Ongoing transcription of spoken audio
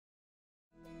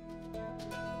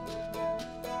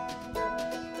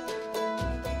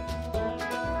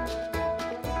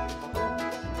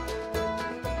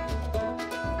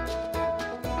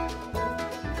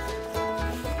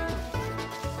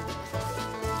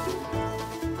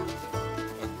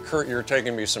Kurt, you're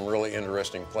taking me some really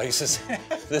interesting places.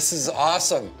 This is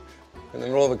awesome. In the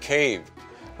middle of a cave.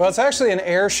 Well, it's actually an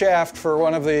air shaft for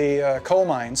one of the coal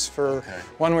mines, for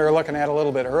one we were looking at a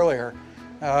little bit earlier.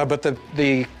 But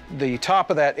the top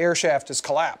of that air shaft is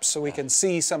collapsed, so we can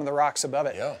see some of the rocks above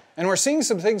it. Yeah. And we're seeing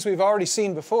some things we've already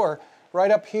seen before.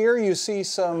 Right up here, you see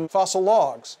some fossil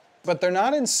logs, but they're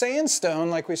not in sandstone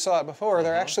like we saw it before.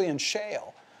 They're actually in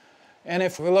shale. And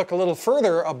if we look a little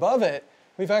further above it,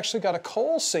 we've actually got a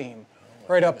coal seam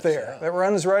right up there that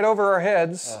runs right over our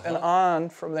heads and on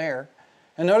from there.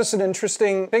 And notice an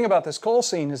interesting thing about this coal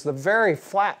seam is the very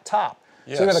flat top.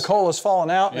 Yes. So the coal has fallen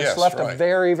out and it's left a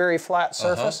very, very flat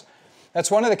surface.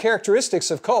 That's one of the characteristics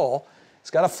of coal.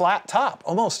 It's got a flat top.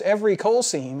 Almost every coal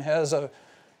seam has an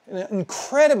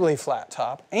incredibly flat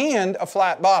top and a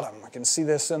flat bottom. I can see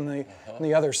this in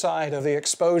the other side of the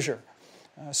exposure.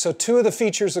 So two of the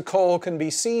features of coal can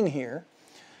be seen here.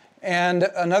 And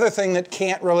another thing that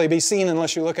can't really be seen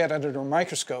unless you look at it under a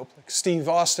microscope, like Steve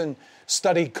Austin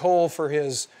studied coal for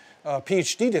his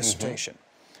PhD dissertation.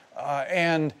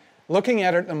 And looking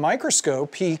at it in a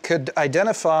microscope, he could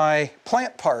identify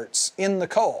plant parts in the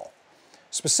coal,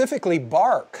 specifically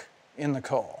bark in the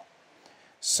coal.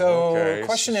 So the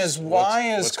question is,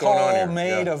 why is coal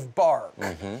made of bark?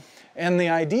 And the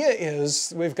idea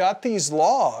is we've got these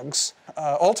logs.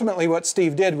 Ultimately, what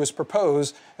Steve did was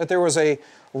propose that there was a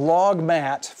log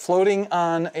mat floating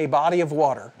on a body of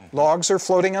water. Logs are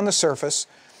floating on the surface,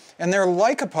 and they're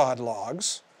lycopod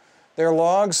logs. They're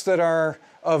logs that are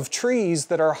of trees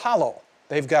that are hollow.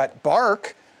 They've got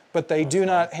bark, but they do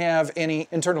not have any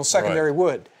internal secondary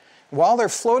wood. While they're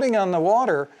floating on the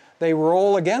water, they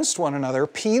roll against one another,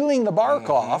 peeling the bark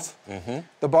off.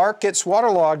 The bark gets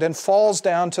waterlogged and falls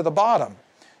down to the bottom.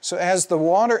 So as the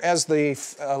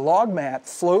log mat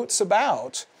floats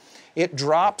about, it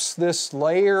drops this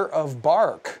layer of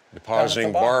bark.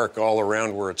 Depositing bark all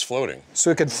around where it's floating.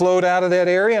 So it could float out of that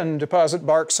area and deposit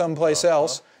bark someplace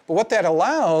else. But what that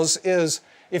allows is,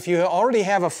 if you already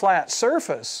have a flat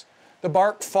surface, the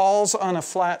bark falls on a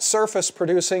flat surface,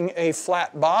 producing a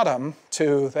flat bottom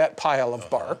to that pile of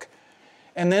bark.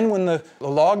 And then when the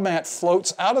log mat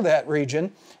floats out of that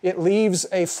region, it leaves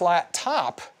a flat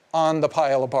top on the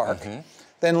pile of bark.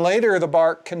 Then later the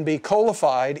bark can be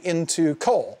coalified into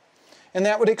coal. And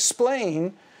that would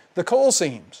explain the coal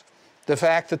seams. The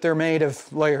fact that they're made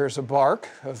of layers of bark,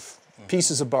 of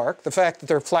pieces of bark, the fact that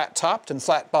they're flat-topped and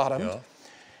flat-bottomed.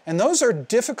 And those are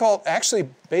difficult, actually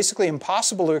basically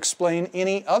impossible to explain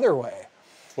any other way.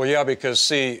 Well, yeah, because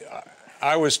see,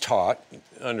 I was taught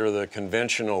under the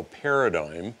conventional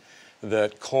paradigm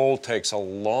that coal takes a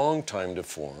long time to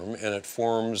form, and it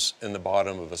forms in the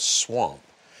bottom of a swamp.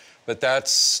 But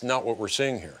that's not what we're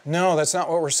seeing here. No, that's not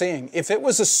what we're seeing. If it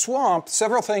was a swamp,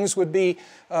 several things would be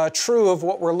true of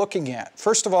what we're looking at.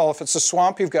 First of all, if it's a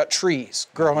swamp, you've got trees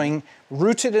growing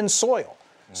rooted in soil.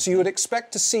 So you would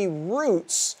expect to see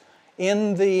roots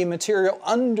in the material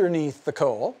underneath the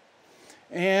coal.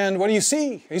 And what do you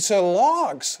see? You see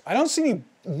logs. I don't see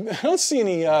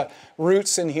any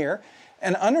roots in here.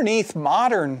 And underneath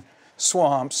modern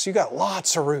swamps, you got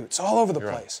lots of roots all over the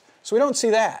place. So we don't see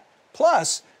that.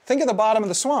 Plus, think of the bottom of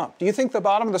the swamp. Do you think the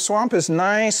bottom of the swamp is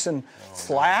nice and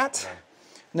flat?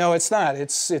 No, it's not.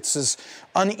 It's as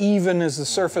uneven as the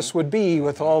surface would be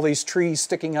with all these trees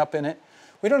sticking up in it.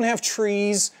 We don't have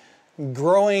trees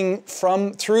growing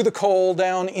through the coal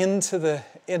down into the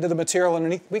material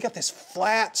underneath. We got this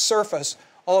flat surface.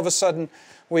 All of a sudden,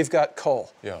 we've got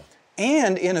coal.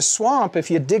 And in a swamp,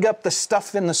 if you dig up the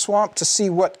stuff in the swamp to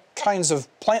see what kinds of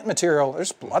plant material,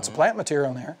 there's lots of plant material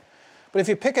in there. But if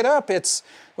you pick it up,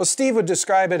 well, Steve would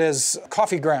describe it as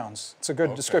coffee grounds. It's a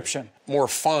good description. More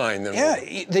fine than... Yeah,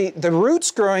 the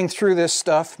roots growing through this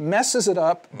stuff messes it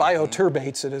up,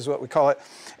 bioturbates it is what we call it,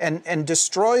 and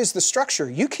destroys the structure.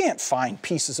 You can't find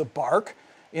pieces of bark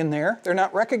in there. They're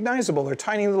not recognizable. They're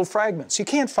tiny little fragments. You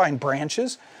can't find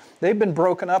branches. They've been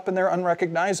broken up and they're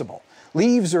unrecognizable.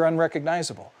 Leaves are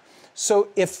unrecognizable. So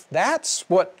if that's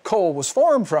what coal was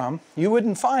formed from, you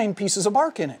wouldn't find pieces of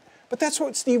bark in it. But that's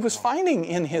what Steve was finding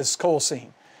in his coal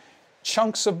seam,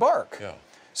 chunks of bark.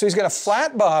 So he's got a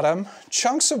flat bottom,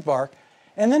 chunks of bark,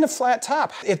 and then a flat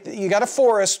top. If you got a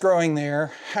forest growing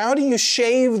there, how do you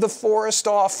shave the forest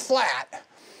off flat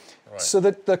so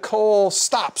that the coal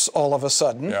stops all of a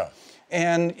sudden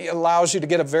and it allows you to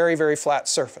get a very, very flat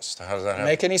surface? How does that happen?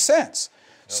 Make any sense?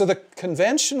 So the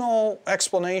conventional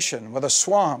explanation with a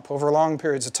swamp over long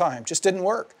periods of time just didn't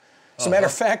work. As a matter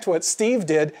of fact, what Steve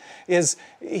did is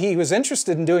he was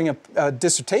interested in doing a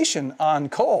dissertation on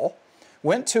coal,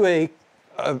 went to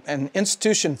an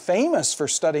institution famous for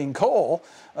studying coal,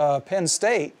 Penn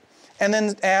State, and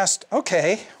then asked,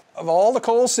 okay, of all the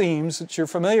coal seams that you're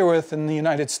familiar with in the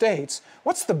United States,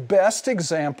 what's the best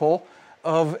example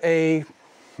of a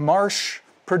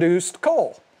marsh-produced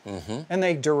coal? And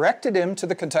they directed him to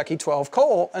the Kentucky 12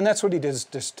 coal, and that's what he did his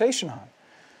dissertation on.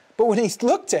 But when he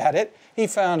looked at it, he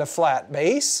found a flat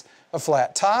base, a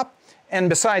flat top, and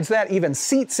besides that, even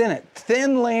seats in it.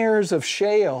 Thin layers of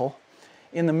shale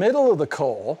in the middle of the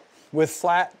coal with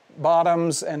flat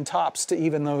bottoms and tops to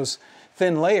even those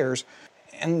thin layers,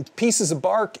 and pieces of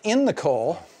bark in the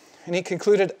coal. And he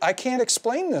concluded, I can't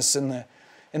explain this in that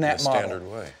model. Standard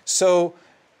way. So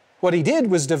what he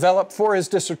did was develop for his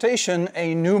dissertation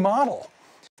a new model.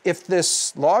 If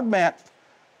this log mat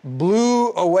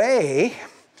blew away,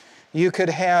 you could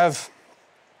have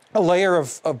a layer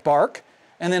of bark,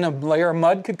 and then a layer of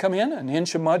mud could come in, an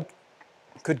inch of mud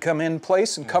could come in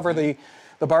place and cover the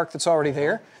bark that's already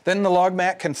there. Then the log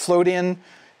mat can float in,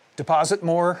 deposit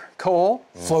more coal,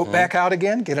 float back out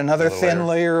again, get another thin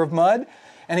layer of mud,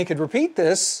 and he could repeat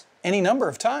this any number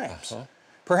of times.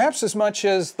 Perhaps as much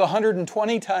as the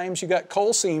 120 times you got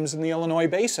coal seams in the Illinois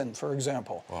Basin, for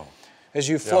example, as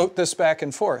you float this back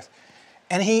and forth.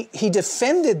 And he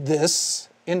defended this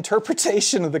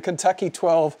interpretation of the Kentucky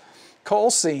 12 coal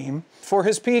seam for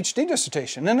his PhD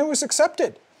dissertation, and it was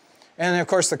accepted. And of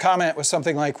course the comment was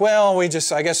something like, well, I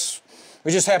guess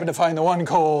we just happened to find the one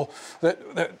coal that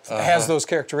has those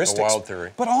characteristics. A wild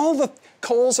theory. But all the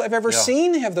coals I've ever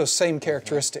seen have those same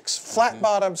characteristics. Flat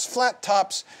bottoms, flat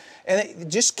tops, and it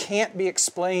just can't be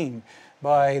explained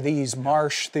by these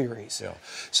marsh theories. Yeah.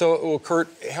 So, well, Kurt,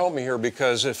 help me here,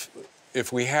 because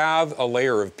if we have a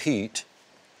layer of peat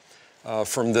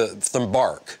from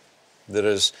bark that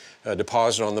is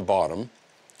deposited on the bottom,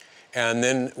 and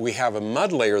then we have a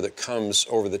mud layer that comes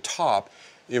over the top,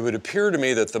 it would appear to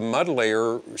me that the mud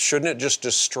layer, shouldn't it just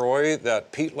destroy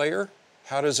that peat layer?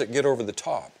 How does it get over the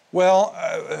top? Well,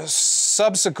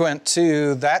 subsequent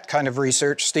to that kind of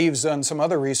research, Steve's done some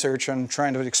other research on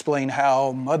trying to explain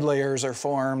how mud layers are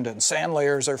formed and sand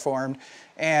layers are formed.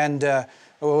 And,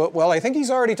 well, I think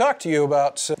he's already talked to you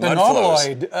about the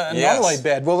nautiloid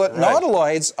bed. Well, the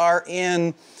nautiloids are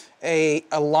in a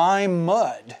lime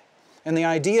mud. And the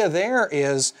idea there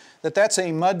is that that's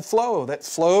a mud flow that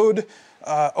flowed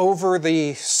over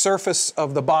the surface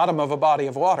of the bottom of a body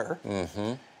of water.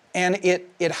 And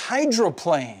it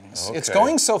hydroplanes. Okay. It's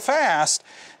going so fast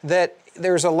that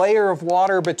there's a layer of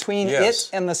water between it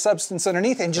and the substance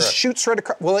underneath, and just shoots right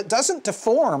across. Well, it doesn't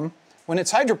deform when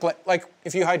it's hydroplane, like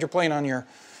if you hydroplane on your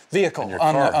vehicle,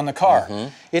 on the car.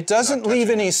 It doesn't leave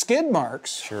any skid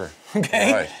marks.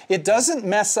 Okay? It doesn't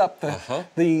mess up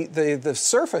the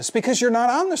surface, because you're not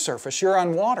on the surface, you're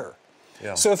on water.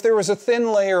 So if there was a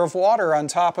thin layer of water on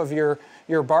top of your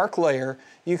bark layer,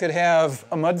 you could have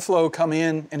a mud flow come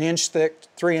in an inch thick,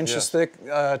 3 inches thick,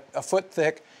 a foot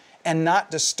thick, and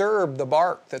not disturb the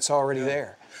bark that's already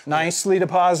there. Nicely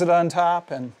deposited on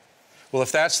top. And well,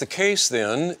 if that's the case,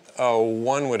 then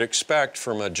one would expect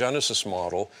from a Genesis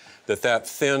model that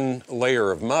thin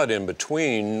layer of mud in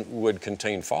between would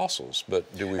contain fossils.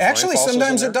 But do we find fossils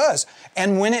sometimes in there? it does.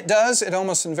 And when it does, it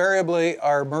almost invariably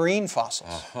are marine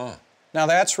fossils. Now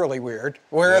that's really weird.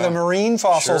 Where are the marine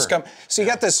fossils come? So you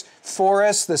got this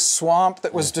forest, this swamp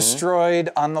that was destroyed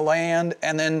on the land,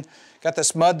 and then got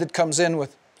this mud that comes in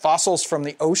with fossils from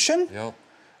the ocean.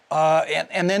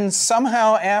 And then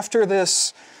somehow after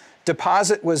this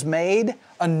deposit was made,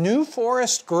 a new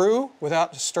forest grew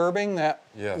without disturbing that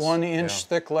 1 inch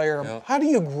thick layer. How do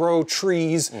you grow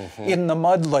trees in the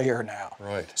mud layer now?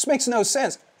 This makes no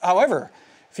sense. However,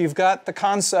 if you've got the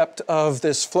concept of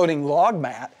this floating log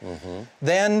mat,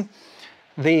 then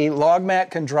the log mat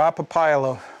can drop a pile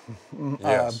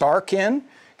of bark in,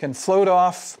 can float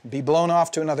off, be blown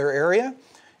off to another area.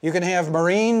 You can have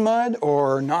marine mud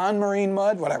or non-marine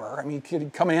mud, whatever. I mean, you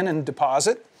could come in and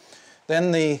deposit.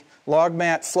 Then the log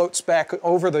mat floats back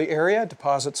over the area,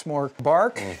 deposits more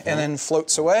bark, and then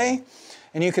floats away.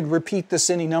 And you could repeat this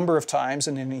any number of times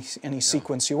in any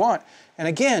sequence you want. And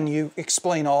again, you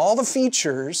explain all the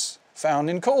features found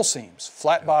in coal seams.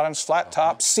 Flat bottoms, flat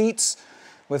tops, seats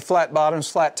with flat bottoms,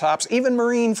 flat tops, even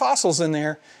marine fossils in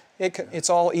there. It's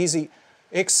all easy,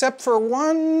 except for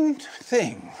one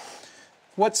thing.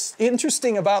 What's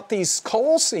interesting about these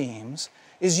coal seams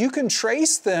is you can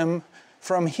trace them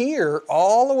from here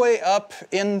all the way up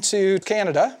into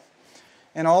Canada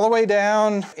and all the way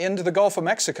down into the Gulf of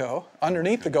Mexico,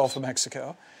 underneath the Gulf of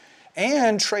Mexico,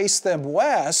 and trace them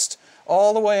west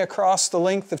all the way across the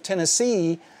length of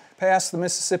Tennessee, past the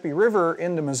Mississippi River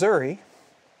into Missouri,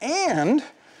 and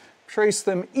trace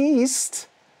them east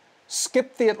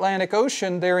skip the Atlantic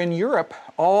Ocean, they're in Europe,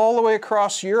 all the way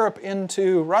across Europe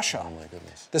into Russia. Oh my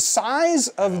goodness. The size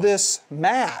of this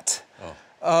mat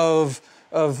of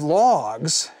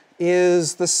logs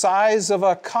is the size of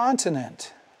a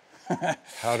continent.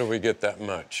 How do we get that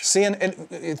much? See, and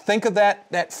think of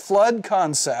that flood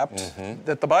concept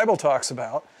that the Bible talks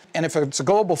about. And if it's a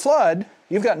global flood,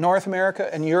 you've got North America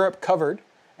and Europe covered.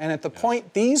 And at the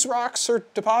point these rocks are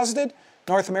deposited,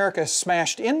 North America is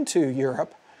smashed into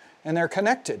Europe, and they're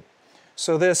connected.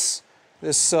 So this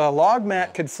log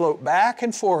mat could float back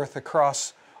and forth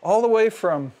across all the way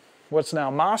from what's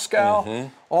now Moscow,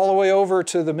 all the way over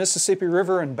to the Mississippi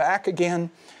River and back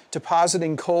again,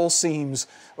 depositing coal seams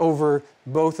over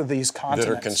both of these continents.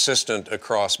 That are consistent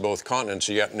across both continents,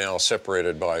 yet now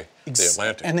separated by the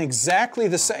Atlantic. And exactly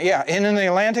the same, yeah, and in the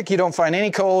Atlantic you don't find any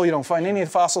coal, you don't find any of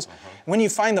the fossils. When you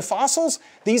find the fossils,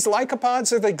 these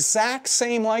lycopods are the exact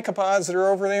same lycopods that are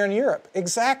over there in Europe.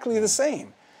 Exactly the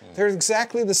same. They're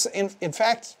exactly the same. In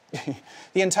fact,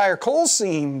 the entire coal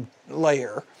seam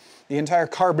layer, the entire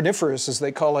Carboniferous, as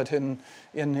they call it in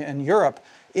Europe,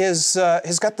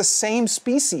 has got the same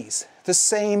species, the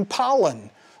same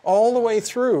pollen, all the way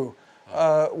through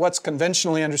what's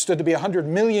conventionally understood to be 100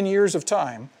 million years of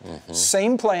time.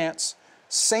 Same plants,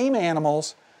 same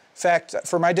animals. In fact,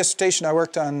 for my dissertation, I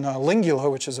worked on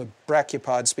Lingula, which is a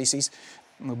brachiopod species,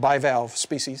 a bivalve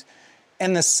species.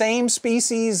 And the same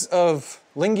species of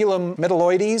Lingula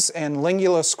metalloides and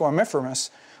Lingula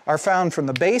squamiferus are found from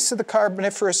the base of the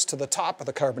Carboniferous to the top of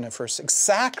the Carboniferous,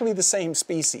 exactly the same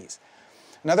species.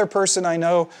 Another person I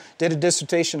know did a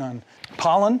dissertation on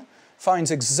pollen,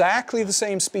 finds exactly the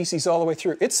same species all the way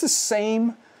through. It's the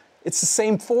same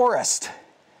forest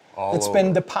that's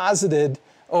been deposited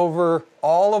over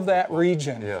all of that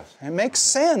region. Yes. It makes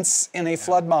sense in a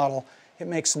flood model. It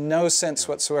makes no sense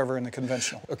whatsoever in the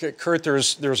conventional. Okay, Kurt,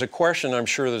 there's a question I'm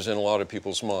sure that's in a lot of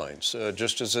people's minds,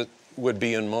 just as it would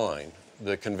be in mine.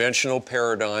 The conventional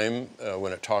paradigm,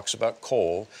 when it talks about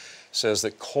coal, says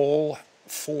that coal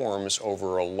forms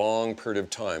over a long period of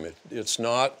time. It's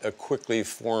not a quickly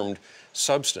formed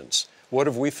substance. What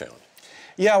have we found?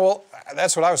 Yeah, well,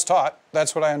 that's what I was taught.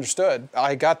 That's what I understood.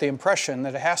 I got the impression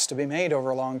that it has to be made over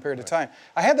a long period of time.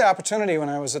 I had the opportunity when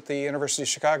I was at the University of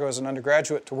Chicago as an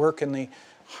undergraduate to work in the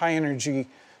high energy,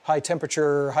 high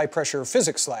temperature, high pressure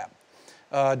physics lab,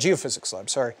 geophysics lab,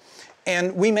 sorry.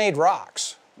 And we made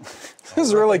rocks. It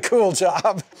was a really cool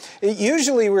job.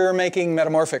 Usually we were making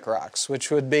metamorphic rocks,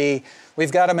 which would be,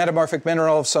 we've got a metamorphic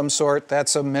mineral of some sort.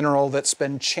 That's a mineral that's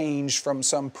been changed from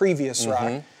some previous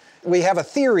rock. We have a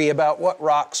theory about what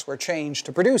rocks were changed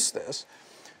to produce this.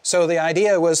 So the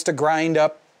idea was to grind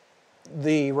up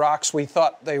the rocks we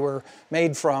thought they were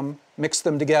made from, mix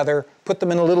them together, put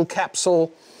them in a little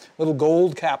capsule, little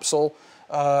gold capsule,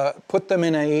 put them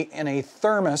in a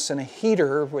thermos, in a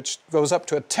heater, which goes up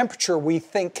to a temperature we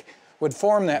think would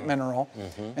form that mineral,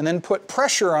 and then put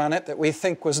pressure on it that we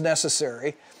think was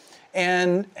necessary,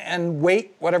 and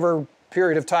wait whatever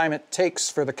period of time it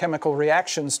takes for the chemical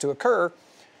reactions to occur,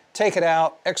 take it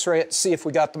out, x-ray it, see if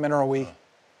we got the mineral we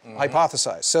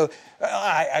hypothesized. So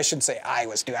I shouldn't say I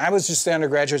was just the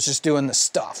undergraduate just doing the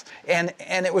stuff. And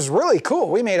it was really cool.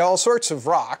 We made all sorts of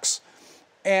rocks.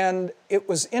 And it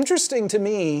was interesting to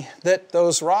me that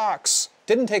those rocks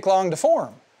didn't take long to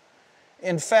form.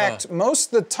 In fact,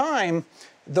 most of the time,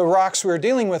 the rocks we were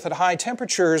dealing with at high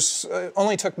temperatures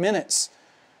only took minutes.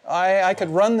 I could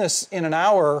run this in an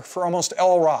hour for almost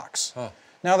all rocks.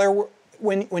 Now,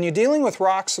 when you're dealing with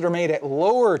rocks that are made at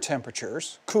lower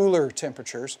temperatures, cooler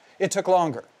temperatures, it took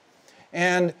longer.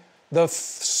 And the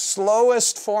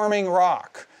slowest forming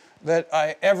rock that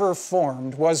I ever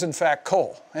formed was in fact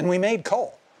coal, and we made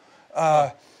coal.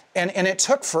 And it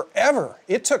took forever.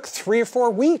 It took 3 or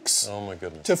 4 weeks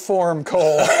to form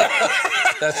coal.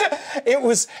 That's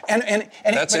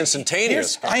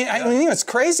instantaneous. I mean, it's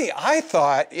crazy. I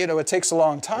thought, it takes a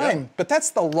long time, but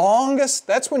that's the longest.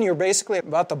 That's when you're basically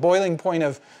about the boiling point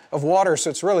of water,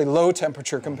 so it's really low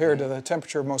temperature compared to the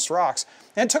temperature of most rocks.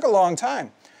 And it took a long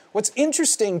time. What's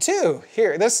interesting too,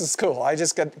 here, this is cool. I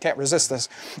just can't resist this.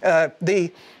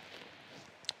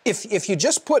 If you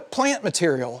just put plant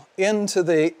material into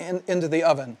the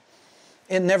oven,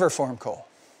 it never formed coal.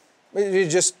 You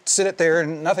just sit it there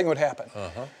and nothing would happen.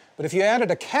 But if you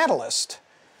added a catalyst,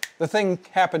 the thing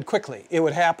happened quickly. It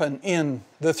would happen in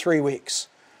the 3 weeks.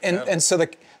 And so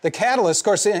the catalyst, of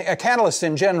course, a catalyst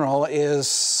in general is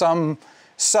some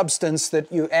substance that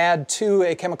you add to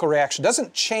a chemical reaction. It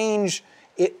doesn't change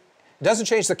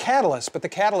the catalyst, but the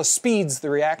catalyst speeds the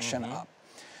reaction up.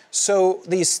 So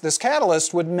this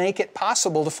catalyst would make it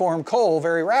possible to form coal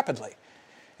very rapidly.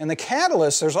 And the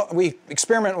catalyst, we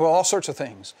experiment with all sorts of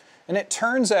things. And it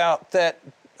turns out that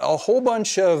a whole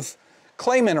bunch of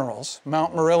clay minerals,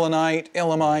 Mount Marillenite,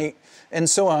 ilmenite, and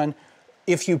so on,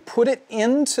 if you put it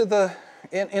into the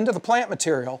plant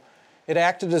material, it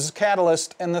acted as a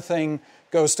catalyst and the thing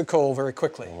goes to coal very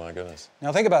quickly. Oh my goodness.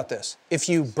 Now think about this. If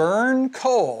you burn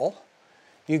coal,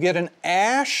 you get an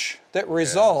ash that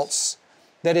results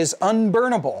that is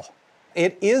unburnable.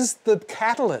 It is the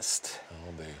catalyst.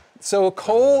 So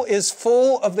coal is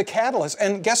full of the catalyst.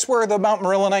 And guess where the Mount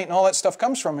Marillenite and all that stuff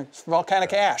comes from? It's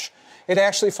volcanic ash. It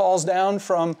actually falls down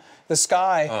from the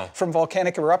sky from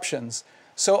volcanic eruptions.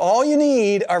 So all you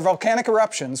need are volcanic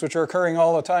eruptions, which are occurring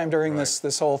all the time during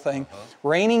this whole thing,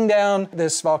 raining down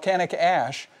this volcanic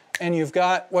ash, and you've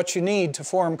got what you need to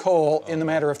form coal in the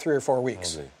matter of 3 or 4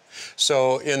 weeks.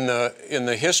 So in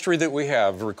the history that we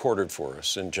have recorded for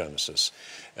us in Genesis,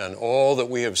 and all that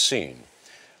we have seen,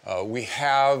 we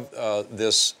have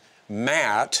this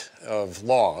mat of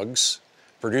logs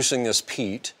producing this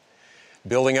peat,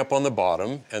 building up on the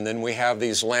bottom, and then we have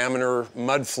these laminar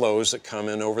mud flows that come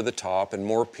in over the top, and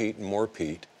more peat and more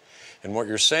peat. And what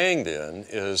you're saying then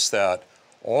is that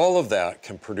all of that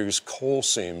can produce coal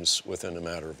seams within a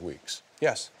matter of weeks.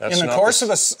 Yes. In the course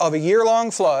of a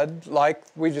year-long flood, like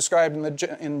we described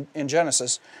in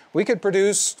Genesis, we could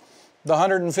produce the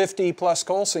 150 plus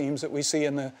coal seams that we see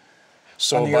in the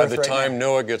So by the time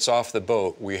Noah gets off the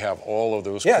boat, we have all of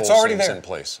those coal seams in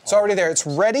place. It's already there. It's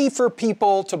ready for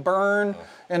people to burn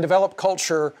and develop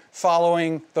culture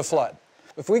following the flood.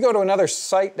 If we go to another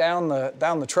site down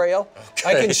the trail,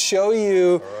 I can show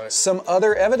you some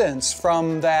other evidence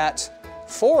from that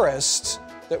forest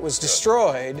that was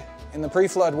destroyed in the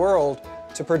pre-flood world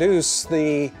to produce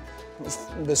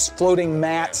this floating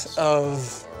mat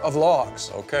of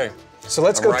logs. Okay. So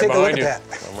let's go take a look at that.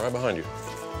 I'm right behind you.